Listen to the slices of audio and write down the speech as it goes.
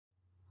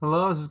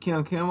Hello, this is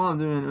Camel. I'm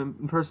doing an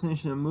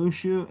impersonation of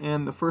Mushu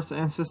and the first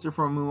ancestor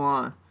from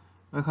Mulan.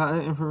 My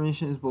contact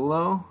information is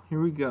below.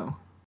 Here we go.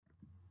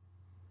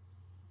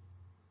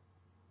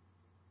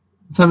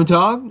 Time to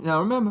talk.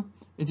 Now remember,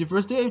 it's your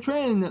first day of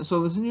training, so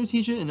listen to your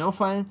teacher and they'll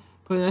fight.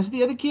 Play nice with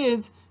the other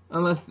kids,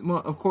 unless, well,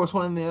 of course,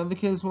 one of the other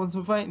kids wants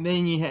to fight.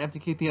 Then you have to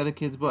kick the other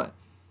kid's butt.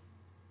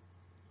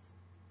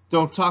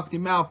 Don't talk with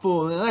your mouth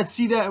full. Let's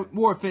see that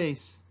war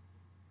face.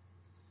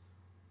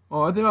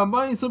 Oh, I think my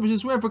bunny slipper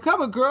just ran for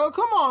cover, girl.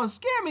 Come on,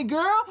 scare me,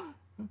 girl.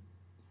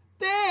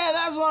 There,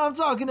 that's what I'm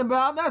talking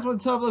about. That's what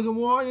tough-looking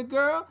warrior,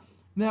 girl.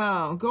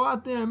 Now, go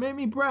out there and make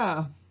me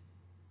proud.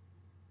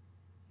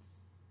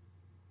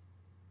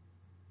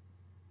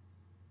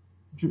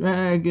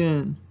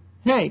 Dragon.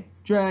 Hey,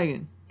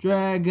 dragon.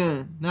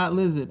 Dragon, not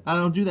lizard. I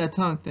don't do that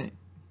tongue thing.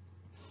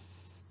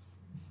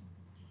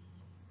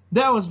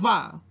 That was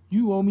vile.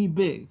 You owe me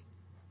big.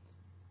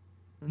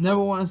 I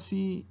never want to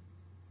see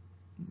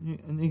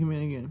a naked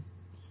man again.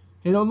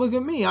 Hey, don't look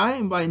at me. I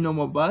ain't biting no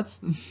more butts.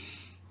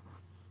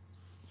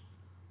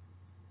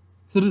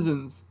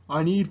 Citizens,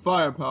 I need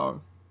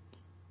firepower.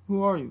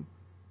 Who are you?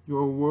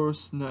 Your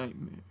worst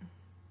nightmare.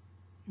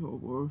 Your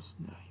worst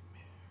nightmare.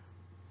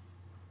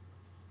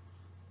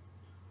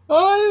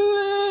 I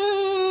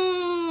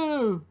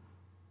live!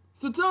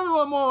 So tell me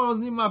what morals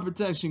need my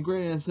protection,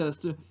 great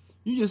ancestor.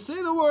 You just say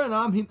the word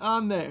and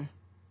I'm there.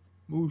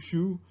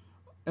 Mushu.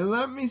 And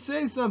let me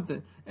say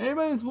something.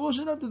 Anybody who's foolish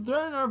enough to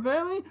threaten our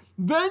family,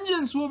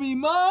 vengeance will be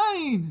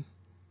mine!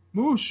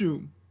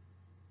 Mushu.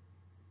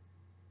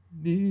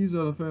 These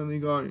are the family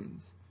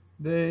guardians.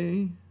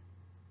 They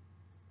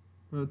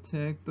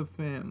protect the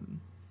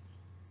family.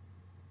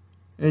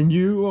 And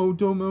you, O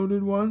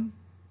demoted one,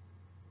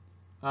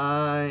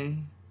 I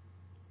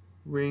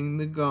ring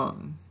the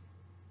gong.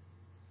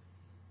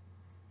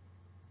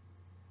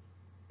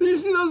 Do you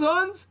see those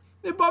huns?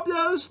 They popped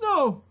out of the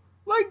snow,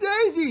 like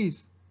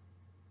daisies.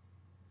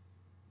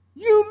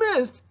 You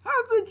missed.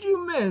 How could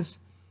you miss?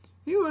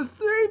 He was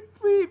 3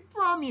 feet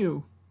from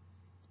you.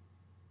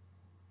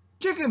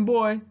 Chicken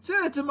boy, say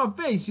that to my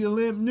face, you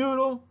limp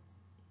noodle.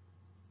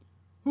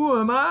 Who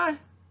am I?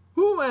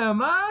 Who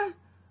am I?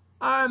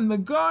 I am the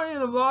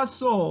guardian of lost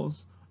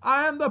souls.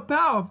 I am the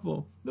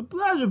powerful, the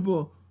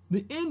pleasurable,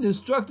 the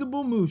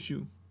indestructible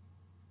Mushu.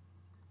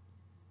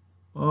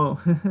 Oh,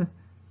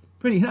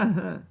 pretty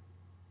huh?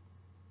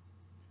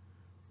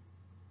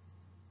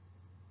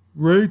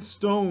 Great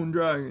stone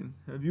dragon,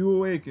 have you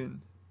awakened?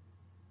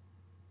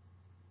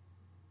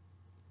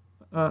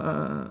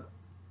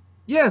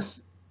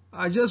 Yes,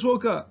 I just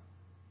woke up.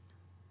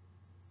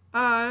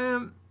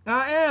 I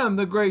am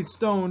the great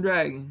stone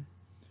dragon.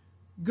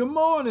 Good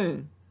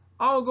morning.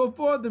 I'll go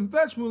forth and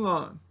fetch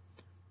Mulan.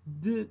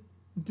 Did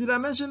I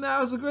mention that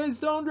I was the great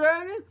stone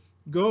dragon?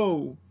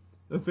 Go.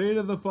 The fate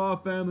of the Fa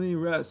family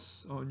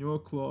rests on your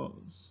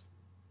claws.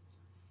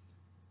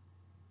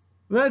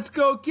 Let's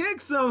go kick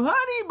some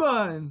honey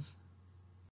buns.